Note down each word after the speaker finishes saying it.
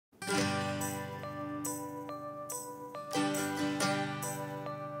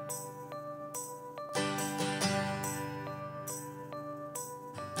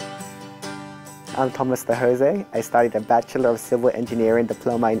I'm Thomas De Jose. I studied a Bachelor of Civil Engineering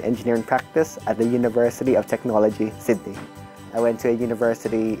Diploma in Engineering Practice at the University of Technology, Sydney. I went to a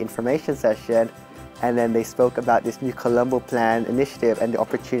university information session and then they spoke about this new Colombo Plan initiative and the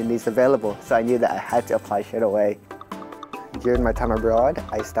opportunities available, so I knew that I had to apply straight away. During my time abroad,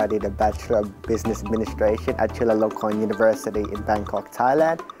 I studied a Bachelor of Business Administration at Chulalongkorn University in Bangkok,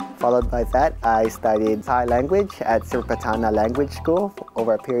 Thailand. Followed by that, I studied Thai language at Sripatana Language School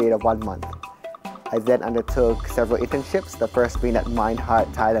over a period of 1 month. I then undertook several internships, the first being at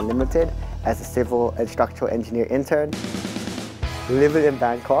Mindheart Thailand Limited as a civil and structural engineer intern. Living in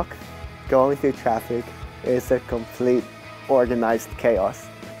Bangkok, going through traffic is a complete organized chaos.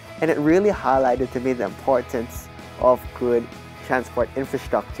 And it really highlighted to me the importance of good transport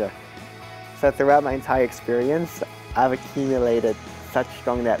infrastructure. So throughout my entire experience, I've accumulated such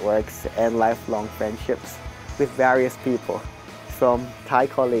strong networks and lifelong friendships with various people, from Thai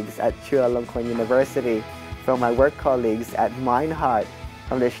colleagues at Chulalongkorn University, from my work colleagues at Mindheart,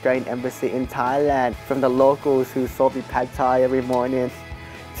 from the Australian Embassy in Thailand, from the locals who sold me pad thai every morning,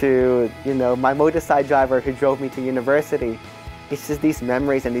 to my motorcycle driver who drove me to university. It's just these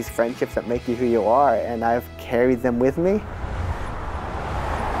memories and these friendships that make you who you are, and I've carried them with me.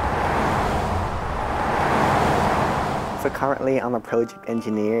 So currently I'm a project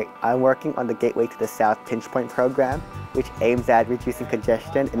engineer. I'm working on the Gateway to the South Pinch Point program, which aims at reducing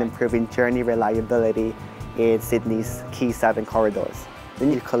congestion and improving journey reliability in Sydney's key southern corridors. The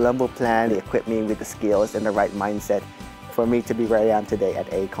new Colombo Plan equipped me with the skills and the right mindset for me to be where I am today at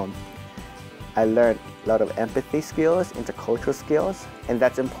AECOM. I learned a lot of empathy skills, intercultural skills, and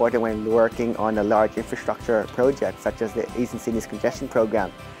that's important when working on a large infrastructure project such as the Eastern Sydney's Congestion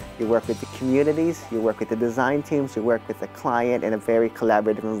Program. You work with the communities, you work with the design teams, you work with the client in a very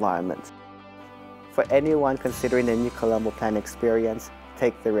collaborative environment. For anyone considering the new Colombo Plan experience,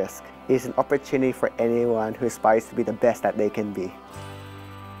 take the risk. It's an opportunity for anyone who aspires to be the best that they can be.